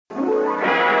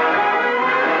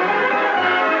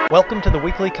Welcome to the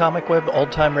weekly Comic Web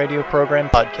Old Time Radio Program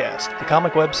podcast. The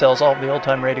Comic Web sells all of the old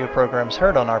time radio programs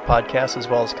heard on our podcast, as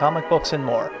well as comic books and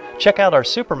more. Check out our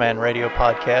Superman radio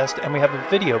podcast, and we have a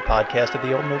video podcast of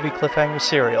the old movie Cliffhanger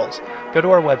serials. Go to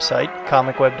our website,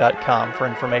 comicweb.com, for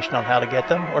information on how to get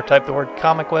them, or type the word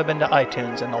Comic Web into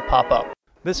iTunes and they'll pop up.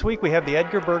 This week we have the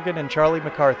Edgar Bergen and Charlie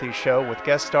McCarthy show with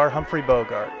guest star Humphrey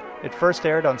Bogart. It first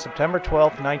aired on September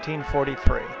 12,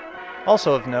 1943.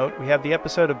 Also of note, we have the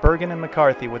episode of Bergen and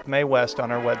McCarthy with Mae West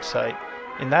on our website.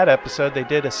 In that episode, they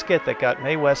did a skit that got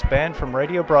Mae West banned from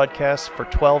radio broadcasts for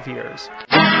 12 years.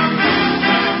 The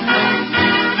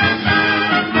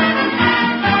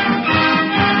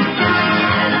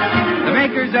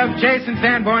makers of Chase and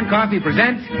Sanborn Coffee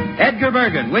present Edgar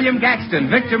Bergen, William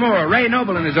Gaxton, Victor Moore, Ray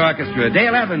Noble and his orchestra,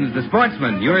 Dale Evans, the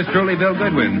sportsman, yours truly, Bill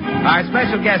Goodwin, our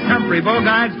special guest, Humphrey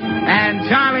Bogart, and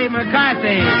Charlie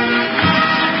McCarthy.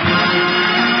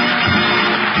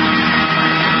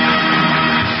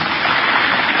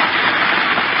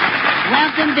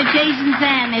 Welcome to Chase and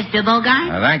Sam, Mr.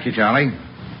 Bogart. Thank you, Charlie.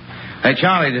 Hey,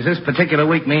 Charlie, does this particular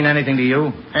week mean anything to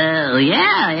you? Oh,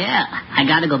 yeah. I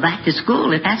gotta go back to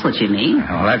school, if that's what you mean.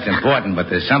 Well, that's important, but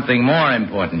there's something more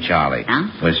important, Charlie. Huh?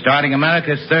 We're starting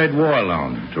America's third war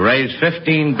loan to raise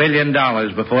 $15 billion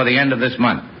before the end of this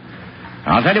month.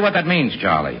 Now, I'll tell you what that means,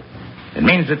 Charlie. It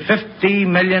means that 50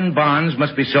 million bonds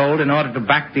must be sold in order to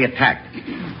back the attack,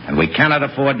 and we cannot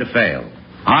afford to fail.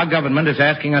 Our government is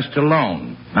asking us to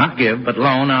loan, not give, but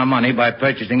loan our money by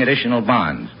purchasing additional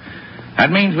bonds.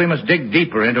 That means we must dig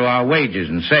deeper into our wages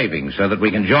and savings so that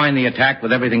we can join the attack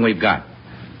with everything we've got.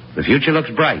 The future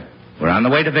looks bright. We're on the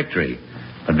way to victory.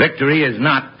 But victory is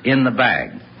not in the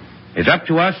bag. It's up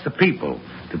to us, the people,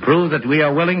 to prove that we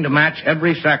are willing to match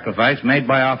every sacrifice made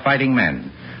by our fighting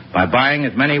men by buying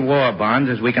as many war bonds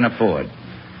as we can afford.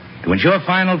 To ensure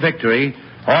final victory,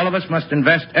 all of us must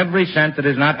invest every cent that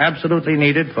is not absolutely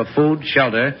needed for food,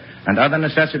 shelter, and other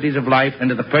necessities of life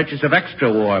into the purchase of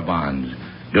extra war bonds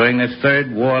during this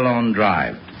third war loan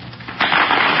drive.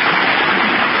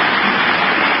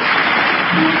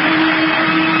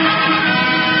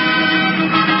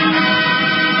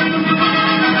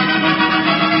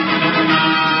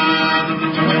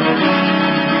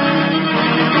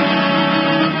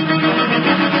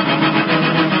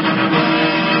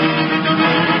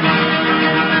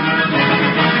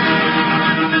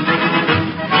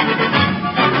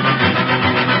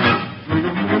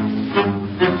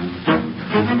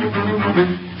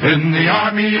 In the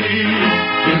Army,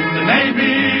 in the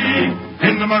Navy,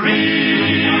 in the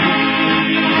Marine,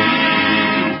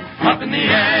 up in the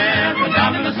air and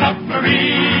down in the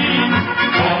submarine,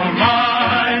 for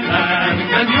my land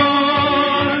and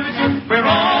yours, we're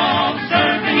all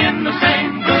serving in the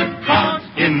same good cause.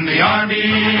 In the Army,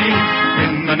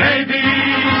 in the Navy,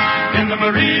 in the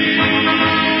Marine,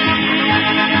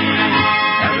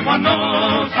 everyone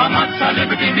knows how much our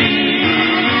liberty means.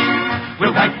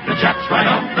 We'll wipe the Japs right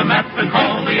off the map and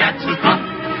call the Axis drop.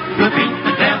 We'll beat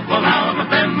the devil out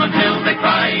of them until they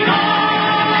cry on.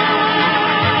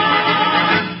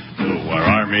 To our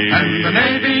Army and the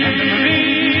Navy, and the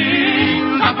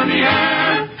Marines, up in the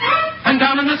air and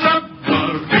down in the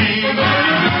submarine.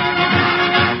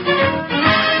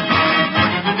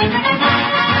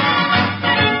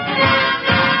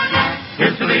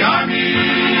 Here's to the Army,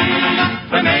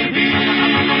 the Navy,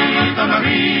 the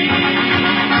Marines.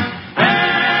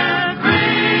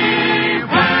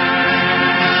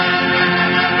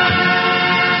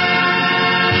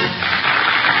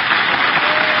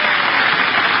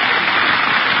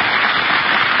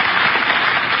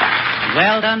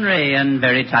 Well done, Ray, and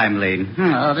very timely.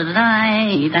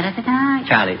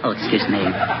 Charlie. Oh, excuse me.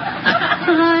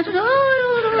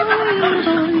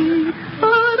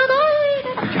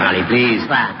 Charlie, please.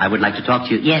 What? I would like to talk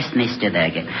to you. Yes, Mr.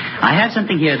 Bergen. I have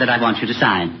something here that I want you to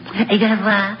sign.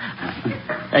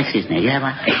 Excuse me, you have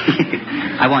what?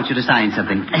 I want you to sign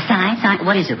something. Sign?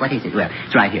 What is it? Well,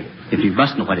 it's right here. If you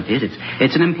must know what it is,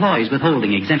 it's an employee's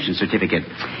withholding exemption certificate.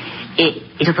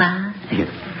 It's a what? Here.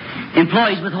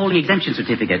 Employees withholding exemption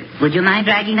certificate. Would you mind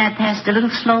dragging that past a little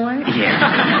slower?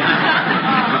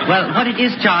 Yeah. Well, what it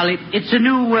is, Charlie, it's a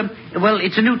new,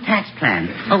 it's a new tax plan.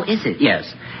 Oh, is it?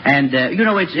 Yes. And,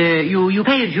 it's, you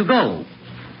pay as you go.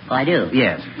 Oh, I do?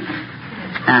 Yes.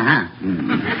 Uh-huh.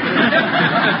 Well,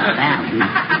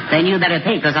 then you better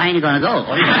pay, because I ain't going to go.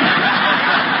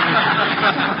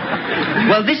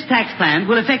 Well, this tax plan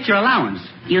will affect your allowance.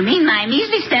 You mean my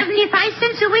measly 75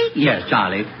 cents a week? Yes,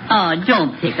 Charlie. Oh,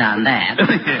 don't pick on that.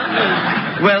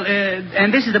 Well,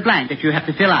 and this is the blank that you have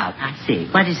to fill out. I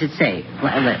see. What does it say?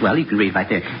 Well, you can read right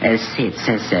there. See, it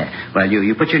says, well,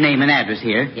 you put your name and address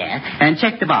here. Yes. And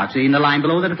check the box in the line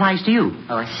below that applies to you.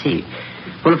 Oh, I see.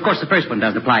 Well, of course, the first one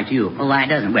doesn't apply to you. Well, why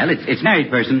doesn't? Well, it's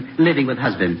married person living with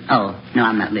husband. Oh, no,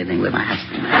 I'm not living with my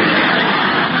husband.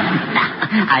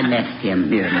 I left him.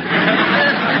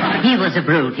 He was a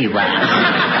brute, he was.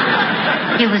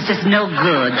 He was just no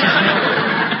good.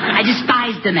 I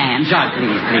despised the man. George,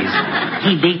 please.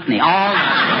 He beat me all.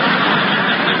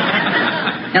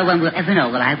 No one will ever know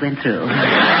what I went through.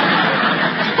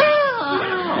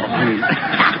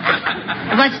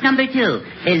 What's number 2?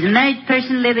 Is a married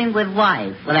person living with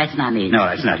wife. Well, that's not me. No,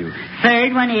 that's not you.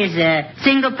 Third one is a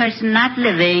single person not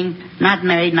living, not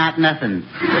married, not nothing.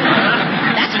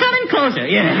 That's coming closer,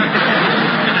 yeah.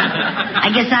 I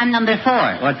guess I'm number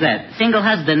 4. What's that? Single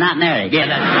husband, not married. Yeah,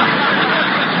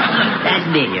 that's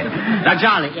bigger. Now,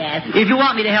 Charlie, Yes. if you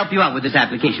want me to help you out with this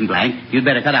application blank, you'd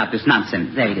better cut out this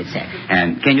nonsense. Very good, sir.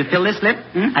 And can you fill this slip?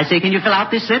 I say, can you fill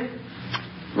out this slip?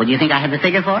 Well, do you think I have the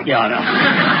figure for it? Yeah, no.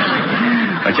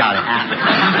 But, Charlie.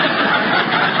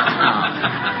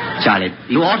 Charlie,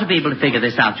 you ought to be able to figure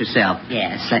this out yourself.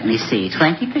 Yes, let me see.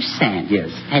 20%.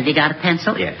 Yes. Have you got a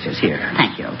pencil? Yes, just here.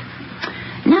 Thank you.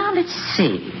 Now, let's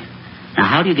see. Now,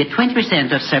 how do you get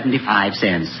 20% of 75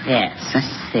 cents? Yes,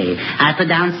 let's see. I put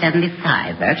down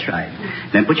 75. That's right.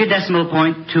 Then put your decimal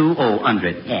point 20 under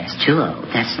it. Yes,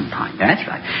 20. Decimal point. That's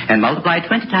right. And multiply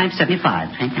 20 times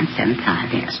 75. 20 times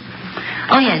 75, yes.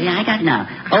 Oh, yeah, I got it now.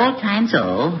 O times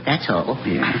O, that's O.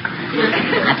 Yeah.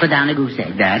 I put down a goose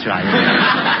egg. That's right.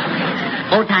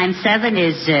 O times 7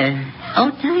 is,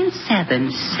 O times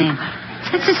 7,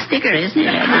 that's a sticker, isn't it?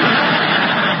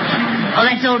 Oh,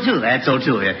 that's O2. That's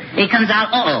O2, yeah. It comes out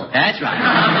O. That's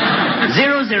right.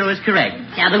 00 is correct.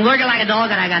 Yeah, I've been working like a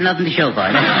dog and I got nothing to show for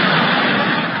it.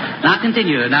 Now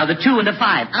continue. Now the 2 and the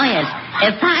 5. Oh, yes.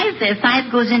 If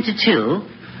 5 goes into 2,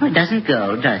 well, it doesn't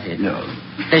go, does it? No.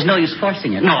 There's no use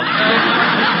forcing it. No.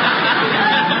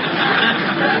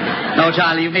 No,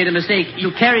 Charlie, you made a mistake.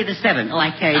 You carry the 7. Oh,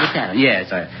 I carry the 7. Yes,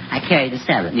 sir. I carry the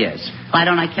 7. Yes. Why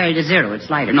don't I carry the 0? It's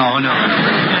lighter. No.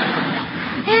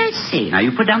 Let's see. Now,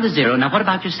 you put down the 0. Now, what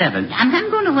about your 7? I'm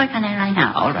going to work on that right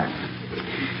now. All right.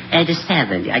 The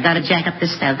 7. I got to jack up the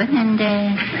 7 and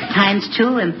times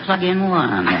 2 and plug in 1. 7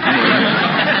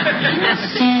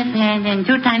 and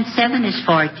 2 times 7 is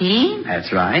 14.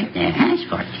 That's right. Yeah, it's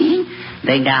 14.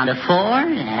 Bring down to 4,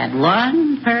 add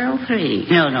 1, pearl 3.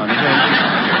 No.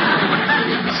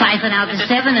 Siphon out the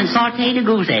 7 and saute the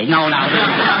goose egg. No.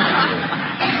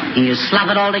 You slop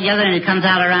it all together and it comes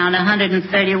out around 131,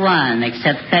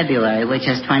 except February, which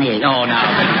is 28. Oh, no.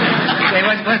 Say,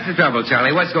 what's the trouble,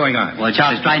 Charlie? What's going on? Well,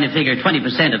 Charlie's trying to figure 20%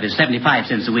 of his 75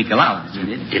 cents a week allowance,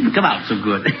 and it didn't come out so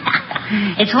good.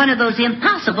 It's one of those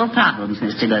impossible problems,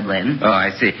 Mr. Goodwin. Oh,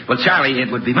 I see. Well, Charlie,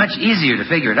 it would be much easier to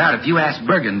figure it out if you asked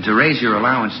Bergen to raise your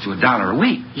allowance to $1 a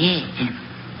week. Yeah.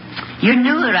 You're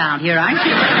new around here, aren't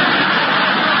you?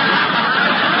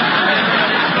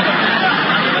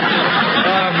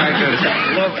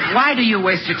 Well, why do you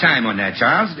waste your time on that,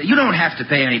 Charles? You don't have to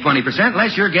pay any 20%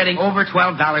 unless you're getting over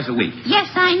 $12 a week. Yes,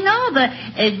 I know, but...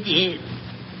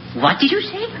 what did you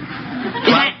say?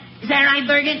 Is that right,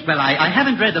 Bergen? Well, I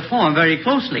haven't read the form very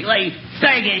closely. Wait,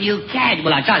 Bergen, you can't...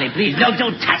 Well, now, Charlie, please, don't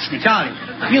touch me. Charlie.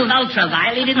 You've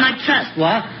ultra-violated my trust.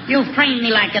 What? You framed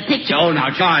me like a picture. Oh, now,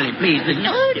 Charlie, please.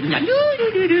 No,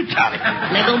 Charlie.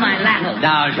 Let go my lap.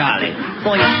 Now, Charlie.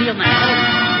 Before you steal my...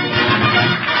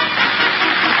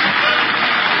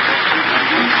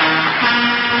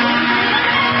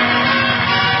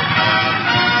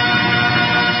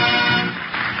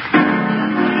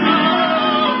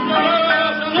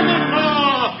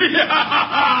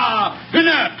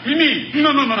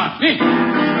 Hey,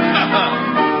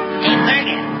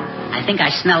 Bergen, I think I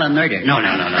smell a murder. No.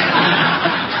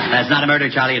 That's not a murder,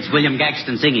 Charlie. It's William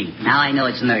Gaxton singing. Now I know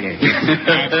it's murder.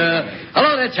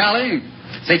 Hello there, Charlie.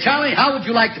 Say, Charlie, how would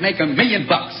you like to make $1 million?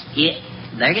 Yeah.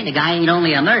 Bergen, the guy ain't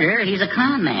only a murderer, he's a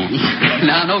con man.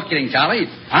 Now, no kidding, Charlie.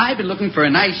 I've been looking for a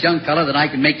nice young fella that I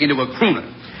can make into a crooner.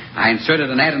 I inserted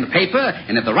an ad in the paper,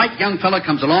 and if the right young fella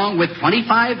comes along with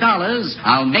 $25,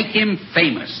 I'll make him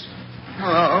famous.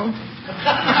 Hello.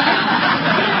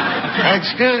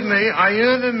 Excuse me, are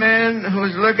you the man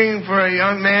who's looking for a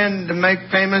young man to make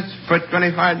famous for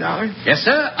 $25? Yes,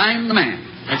 sir, I'm the man.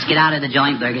 Let's get out of the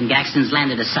joint, Bergen. Gaxton's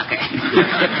landed a sucker.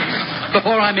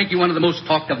 Before I make you one of the most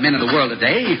talked of men in the world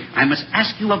today, I must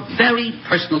ask you a very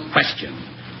personal question.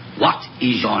 What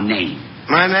is your name?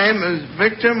 My name is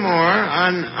Victor Moore,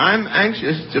 and I'm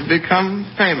anxious to become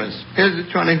famous. Here's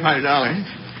the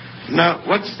 $25. Now,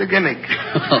 what's the gimmick?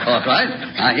 All right.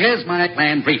 Now, here's my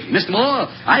plan briefly. Mr. Moore,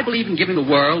 I believe in giving the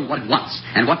world what it wants.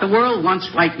 And what the world wants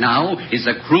right now is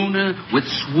a crooner with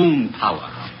swoon power.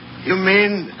 You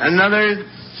mean another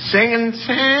Singing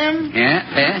Sam? Yeah.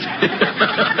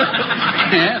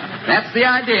 Yeah, that's the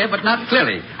idea, but not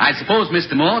clearly. I suppose,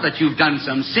 Mr. Moore, that you've done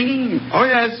some singing. Oh,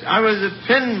 yes. I was a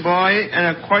pin boy in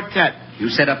a quartet. You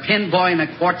said a pin boy in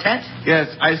a quartet? Yes,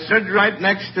 I stood right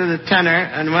next to the tenor,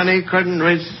 and when he couldn't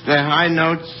reach the high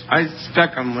notes, I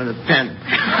stuck him with a pin.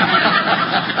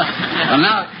 Well,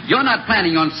 now, you're not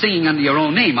planning on singing under your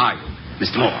own name, are you,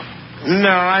 Mr. Moore? No,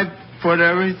 I put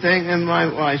everything in my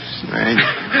wife's name.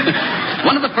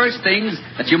 One of the first things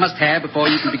that you must have before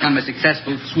you can become a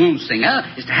successful swoon singer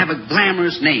is to have a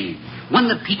glamorous name, one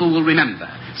that people will remember,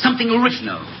 something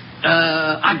original.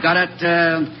 I've got it,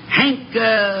 Hank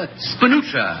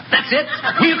Spinutra. That's it.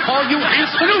 We'll call you Hank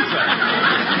Spinutra.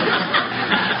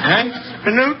 Hank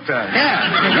Spinutra?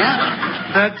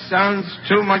 Yeah. That sounds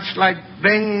too much like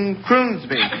Bing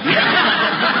Croonsby.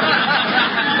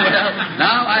 Well,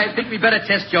 now I think we better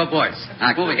test your voice.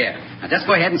 Now, go over here. Now, just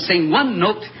go ahead and sing one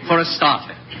note for a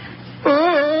starter.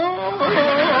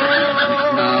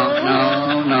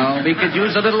 No. We could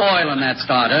use a little oil on that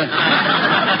starter.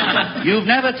 You've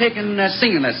never taken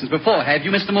singing lessons before, have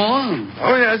you, Mr. Moore?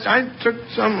 Oh, yes. I took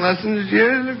some lessons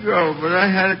years ago, but I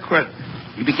had to quit.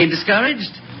 You became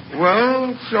discouraged?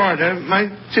 Well, sort of.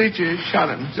 My teacher shot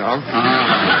himself.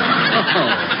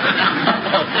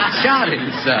 Shot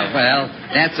himself. Well,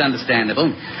 that's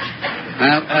understandable.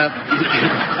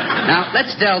 Now,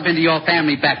 let's delve into your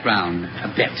family background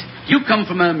a bit. You come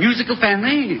from a musical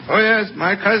family? Oh, yes.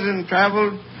 My cousin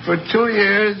traveled for 2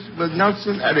 years with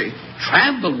Nelson Eddy.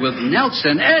 Traveled with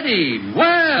Nelson Eddy?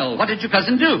 Well, what did your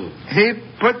cousin do? He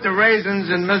put the raisins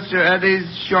in Mr. Eddy's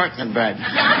shortening bread.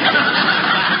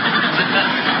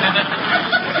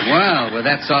 Well, with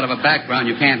that sort of a background,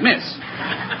 you can't miss.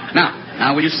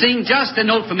 Now, will you sing just a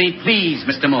note for me, please,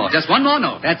 Mr. Moore? Just one more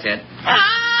note. That's it.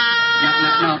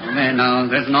 No.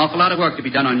 There's an awful lot of work to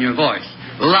be done on your voice.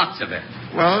 Lots of it.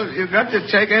 Well, you've got to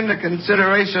take into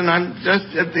consideration I'm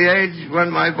just at the age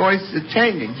when my voice is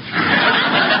changing.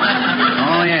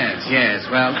 Oh, yes.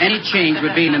 Well, any change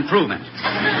would be an improvement.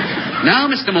 Now,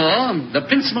 Mr. Moore, the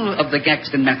principle of the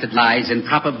Gaxton method lies in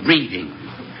proper breathing.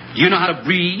 Do you know how to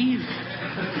breathe?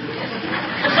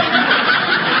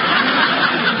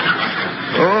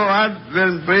 Oh, I've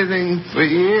been breathing for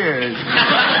years.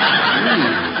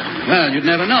 Well, you'd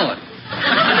never know it.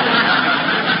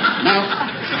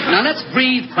 Now, let's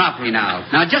breathe properly now.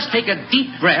 Now, just take a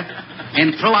deep breath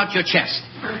and throw out your chest.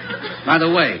 By the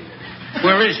way,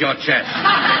 where is your chest?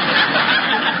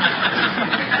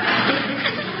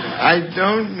 I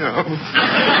don't know.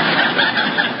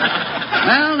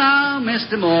 Well, now,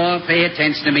 Mr. Moore, pay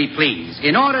attention to me, please.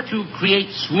 In order to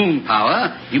create swoon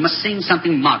power, you must sing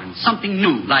something modern, something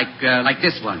new, like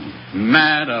this one.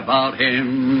 Mad about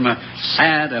him,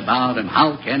 sad about him,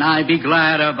 how can I be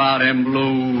glad about him?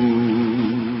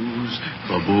 Blues,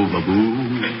 ba-boo, ba-boo.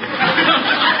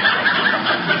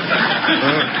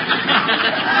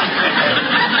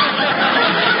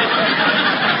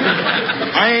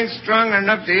 I ain't strong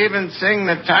enough to even sing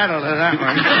the title of that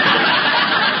one.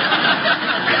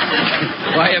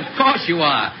 Why, of course you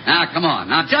are. Now, come on.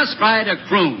 Now, just try to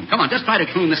croon. Come on, just try to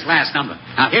croon this last number.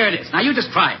 Now, here it is. Now, you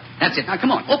just try it. That's it. Now,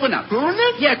 come on. Open up. Croon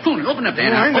it? Yeah, croon it. Open up there.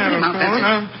 Now, I open never your mouth. That's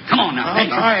croon. it. Come on now. I'll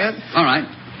try it. All right.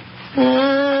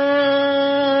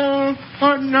 Oh,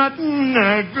 for nothing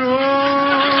I do.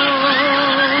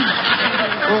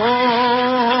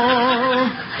 Oh,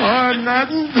 for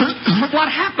nothing. What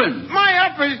happened?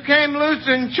 My uppers came loose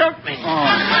and choked me.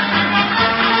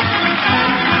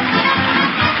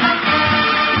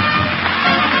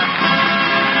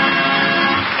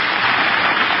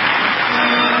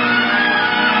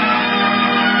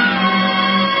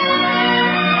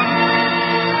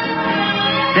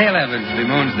 Dale Evans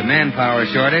bemoans the manpower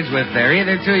shortage with they're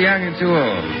either too young or too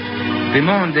old.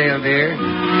 Bemoan, Dale, dear.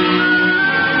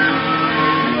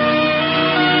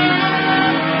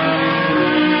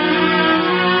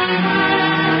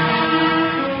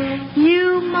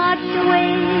 You marched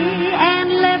away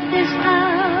and left this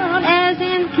town as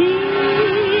empty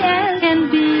as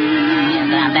can be.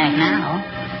 But I'm back now.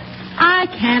 I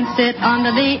can't sit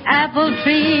under the apple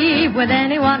tree with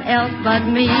anyone else but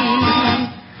me.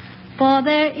 For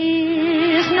there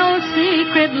is no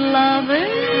secret lover.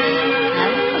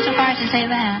 I was surprised to say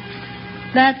that.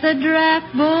 That the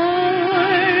draft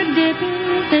board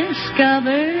didn't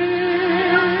discover.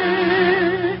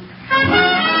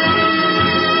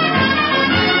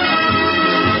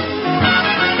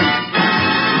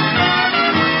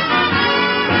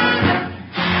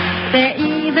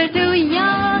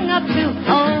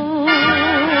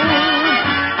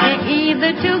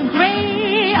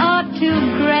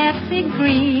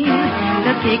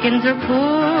 pickings are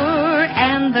poor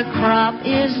and the crop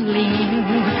is lean.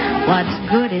 What's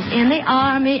good is in the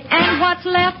army, and what's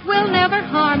left will never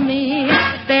harm me.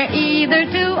 They're either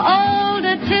too old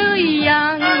or too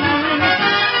young.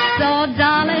 So,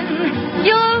 darling,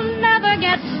 you'll never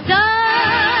get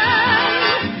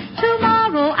stung.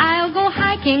 Tomorrow I'll go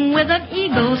hiking with an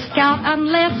Eagle Scout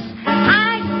unless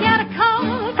I get a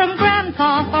call from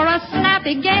Grandpa for a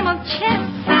snappy game of chess.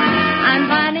 I'm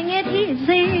finding it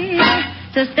easy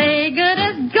to stay good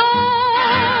as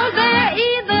gold. They're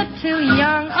either too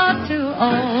young or too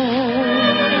old.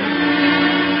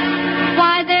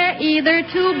 Why, they're either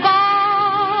too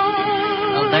bald.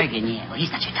 Oh, Bergen, yeah. Well,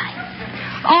 he's not your type.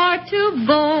 Or too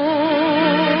bold.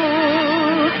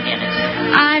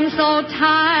 I'm so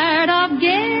tired of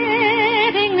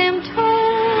getting them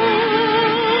told.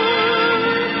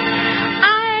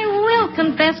 I will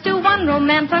confess to one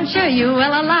romance I'm sure you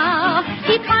will allow.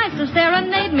 He tries to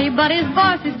serenade me, but his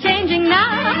voice is changing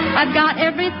now. I've got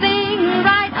everything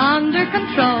right under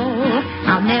control.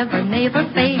 I'll never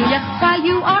fail you while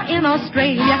you are in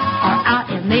Australia, or out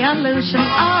in the Aleutians,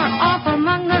 or off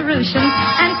among the Russians,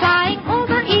 and flying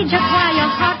over Egypt while your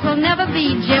heart will never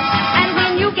be gypped. And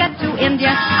when you get to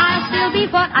India, I'll still be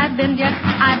what I've been yet.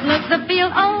 I've looked the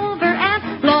field over,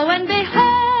 and lo and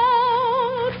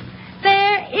behold,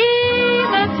 they're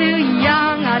either too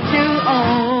young or too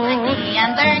old.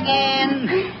 And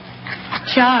Bergen.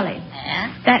 Charlie,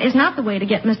 that is not the way to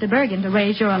get Mr. Bergen to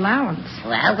raise your allowance.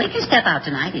 Well, we can step out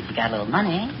tonight if you got a little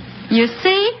money. You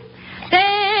see,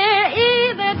 they're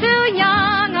either too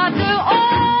young or too old.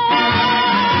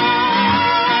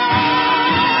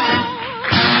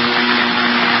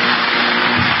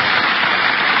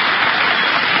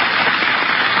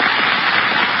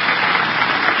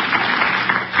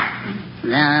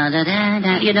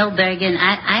 You know, Bergen,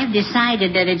 I've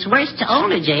decided that it's worse to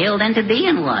own a jail than to be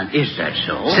in one. Is that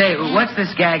so? Say, what's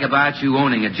this gag about you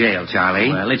owning a jail, Charlie?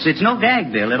 Well, it's no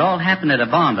gag, Bill. It all happened at a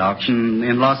bond auction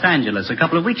in Los Angeles a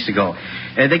couple of weeks ago.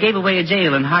 They gave away a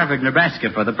jail in Harvard, Nebraska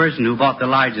for the person who bought the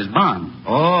largest bond.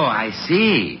 Oh, I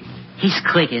see. He's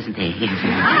quick, isn't he?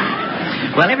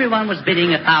 Well, everyone was bidding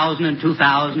 $1,000 and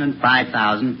 $2,000 and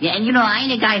 $5,000. Yeah, and you know, I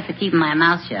ain't a guy for keeping my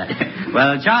mouth shut.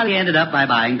 Well, Charlie ended up by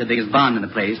buying the biggest bond in the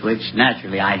place, which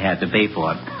naturally I had to pay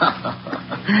for.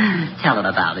 Tell him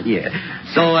about it. Yeah.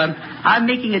 So, I'm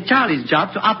making it Charlie's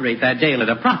job to operate that jail at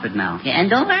a profit now. Yeah, and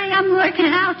don't worry, I'm working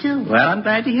it out, too. Well, I'm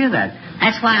glad to hear that.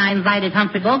 That's why I invited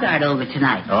Humphrey Bogart over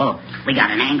tonight. Oh. We got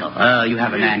an angle. You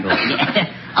have an angle. Yeah.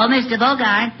 Oh, Mr.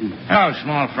 Bogart. Hello,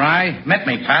 small fry. Met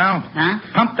me, pal. Huh?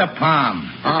 Pump the palm.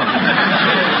 Oh.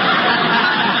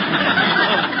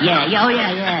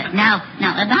 Yeah. Now,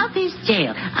 about this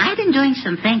jail, I've been doing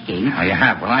some thinking. Oh, you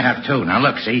have? Well, I have, too. Now,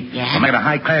 look, see? Yeah. We'll make it a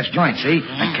high-class joint, see?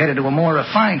 Yeah. And cater to a more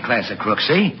refined class of crooks,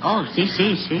 see? Oh, see.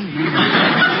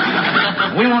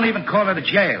 We won't even call it a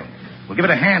jail. We'll give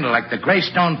it a handle like the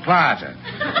Greystone Plaza.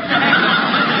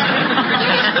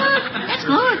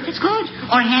 That's good.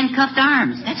 Or handcuffed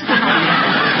arms. That's good.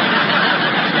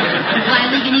 Why,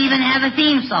 we can even have a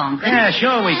theme song. Yeah,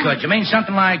 sure we could. You mean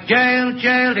something like, jail,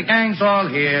 the gang's all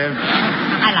here.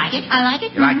 I like it.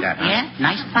 You like that, huh? Yeah,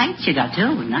 nice fights you got,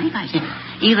 too. Nice.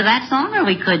 Either that song or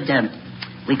we could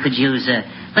use,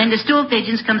 when the stool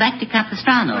pigeons come back to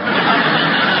Capistrano.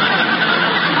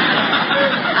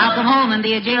 I'll come home and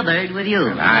be a jailbird with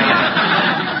you.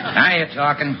 Now you're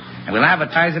talking. And we'll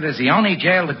advertise it as the only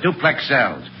jail with duplex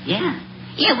cells. Yeah,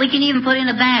 we can even put in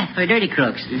a bath for dirty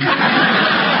crooks. No,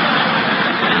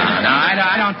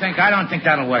 I don't think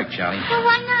that'll work, Charlie. Well,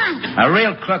 why not? A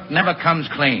real crook never comes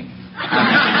clean.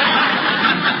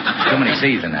 Too many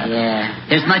C's in that. Yeah,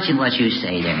 there's much in what you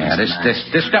say there. Yeah,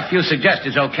 this stuff you suggest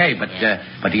is okay, but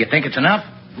do you think it's enough?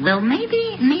 Well,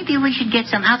 maybe we should get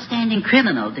some outstanding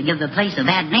criminal to give the place a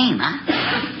bad name, huh?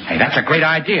 Hey, that's a great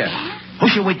idea. Who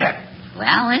should we get?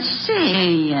 Well, let's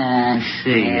see. Who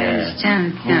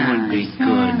would be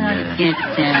good?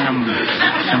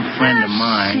 Some friend of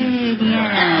mine.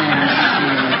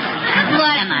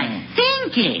 What am I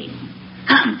thinking?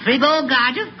 Humphrey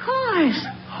Bogart, of course.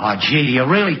 Oh, gee, do you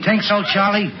really think so,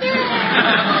 Charlie?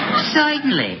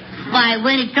 Certainly. Why,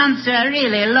 when it comes to a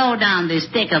really low-down,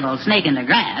 despicable snake in the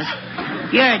grass,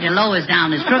 you're the lowest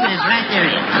down, as crooked as rat there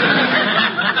is.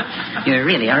 You're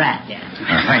really a rat, yeah.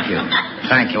 Thank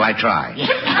you, I try.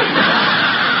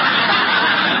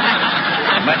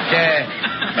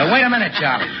 But wait a minute,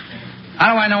 Charlie.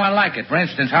 How do I know I like it? For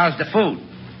instance, how's the food?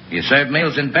 You serve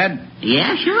meals in bed?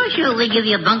 Yeah, sure. We give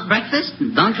you a bunk breakfast,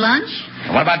 bunk lunch.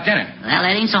 And what about dinner? Well,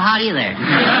 that ain't so hot either.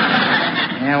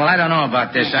 Yeah, well, I don't know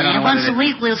about this. I don't know once a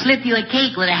week, we'll slip you a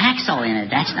cake with a hacksaw in it.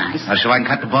 That's nice. Oh, so I can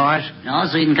cut the bars? No,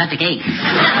 so you can cut the cake.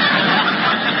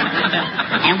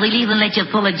 And we'll even let you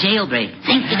pull a jailbreak.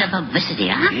 Think of the publicity,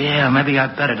 huh? Yeah, maybe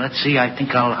I'd better. Let's see. I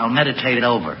think I'll meditate it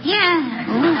over. Yeah.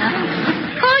 Well,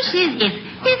 of course,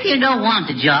 if you don't want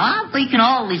the job, we can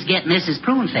always get Mrs.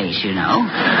 Pruneface, you know.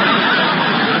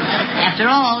 After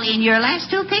all, in your last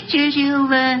two pictures, you've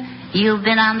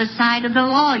been on the side of the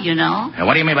law, you know.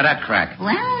 What do you mean by that, Crack?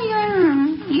 Well,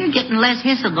 you're getting less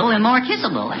hissable and more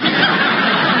kissable.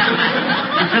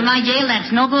 And for my jail,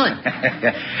 that's no good.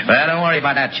 Well, don't worry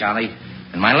about that, Charlie.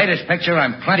 In my latest picture,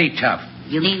 I'm plenty tough.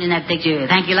 You mean in that picture,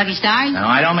 Thank You, Lucky Stars? No,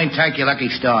 I don't mean thank you, lucky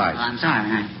stars. Oh, I'm sorry,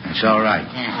 huh? It's all right.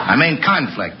 Yeah. I mean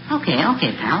conflict. Okay, pal,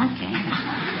 okay.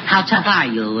 How tough are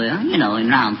you, in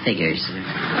round figures?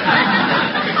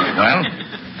 Well,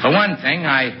 for one thing,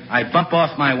 I bump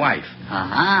off my wife.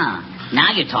 Uh-huh.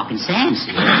 Now you're talking sense.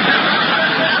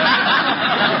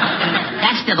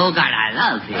 That's the Bogart I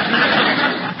love.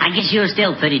 I guess you're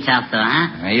still pretty tough, though,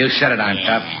 huh? You said it, I'm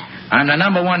tough. I'm the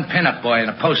number one pinup boy in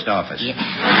the post office. Yeah.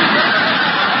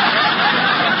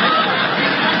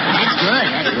 That's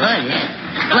good, yeah.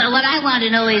 Well, what I want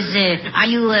to know is, are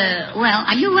you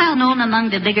well known among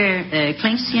the bigger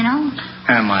clinks, you know?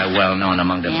 Am I well known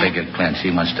among the bigger clinks?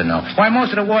 He wants to know. Why,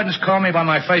 most of the wardens call me by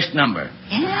my first number.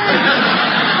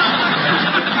 Yeah.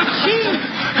 Gee,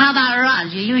 how about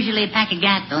Roz? You usually pack a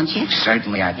gat, don't you?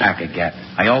 Certainly I pack a gat.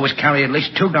 I always carry at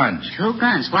least 2 guns. 2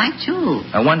 guns? Why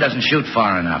 2? One doesn't shoot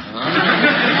far enough.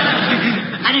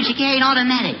 Why don't you carry an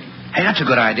automatic? Hey, that's a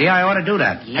good idea. I ought to do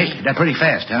that. Yeah. Hey, they're pretty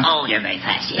fast, huh? Oh, they're very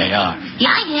fast, yeah. They are.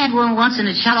 Yeah, I had one once and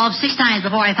it shut off 6 times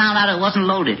before I found out it wasn't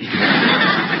loaded.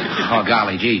 Oh,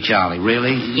 golly gee, Charlie,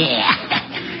 really?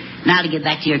 Yeah. Now to get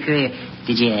back to your career,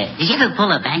 did you ever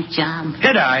pull a bank job?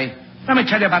 Did I? Let me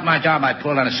tell you about my job I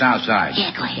pulled on the south side.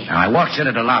 Yeah, go ahead. Now, I walked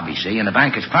into the lobby, see, and the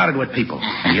bank is crowded with people.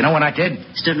 And you know what I did?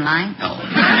 Stood in line? No.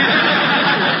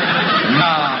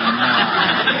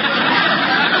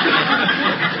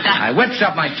 I whips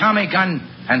up my Tommy gun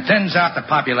and thins out the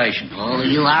population. Oh,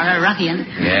 you are a ruffian.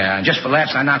 Yeah, and just for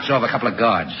laughs, I knocks over a couple of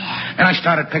guards. Yeah. And I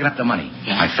started picking up the money.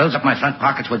 Yeah. I fills up my front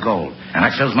pockets with gold, and I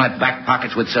fills my back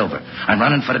pockets with silver. I'm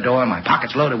running for the door, my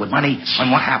pockets loaded with money, when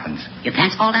what happens? Your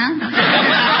pants fall down?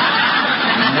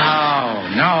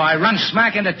 No, I run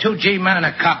smack into 2 G men and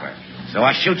a copper. So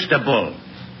I shoots the bull.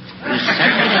 You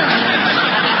certainly do.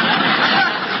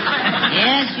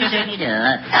 Yes, you certainly do.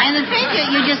 I'm afraid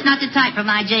you're just not the type for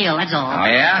my jail, that's all. Oh,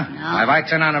 yeah? No. If I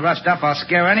turn on the rough stuff, I'll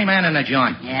scare any man in the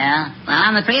joint. Yeah? Well,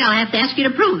 I'm afraid I'll have to ask you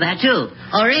to prove that, too.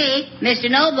 Ori,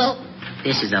 Mr. Noble.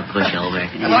 This is a pushover.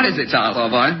 What is it, Charles,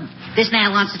 old boy? This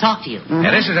man wants to talk to you. Mm-hmm.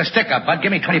 Yeah, this is a stick-up, bud.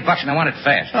 Give me $20 and I want it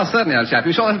fast. Oh, certainly, old chap.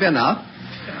 You sure that'll be enough?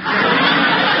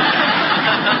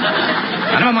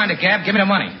 Now, never mind the cab. Give me the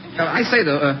money. I say,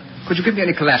 though, could you give me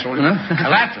any collateral, you know?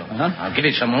 Collateral? Uh-huh. I'll give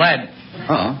you some lead.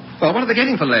 Oh. Well, what are they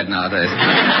getting for lead nowadays?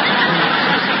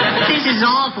 This is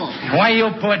awful. Why, you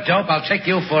poor dope, I'll take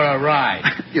you for a ride.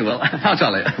 You will. How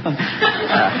jolly.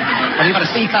 Have you got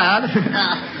a C card?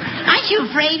 Aren't you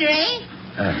afraid, Ray?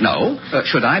 No.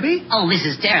 Should I be? Oh, this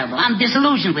is terrible. I'm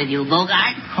disillusioned with you,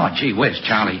 Bogart. Oh, gee whiz,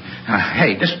 Charlie.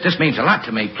 Hey, this means a lot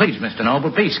to me. Please, Mr.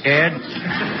 Noble, be scared.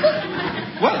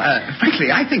 Well, frankly,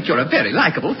 I think you're a very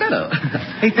likable fellow.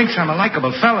 He thinks I'm a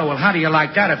likable fellow. Well, how do you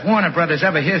like that? If Warner Brothers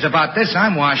ever hears about this,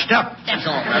 I'm washed up. That's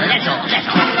all, brother. That's all.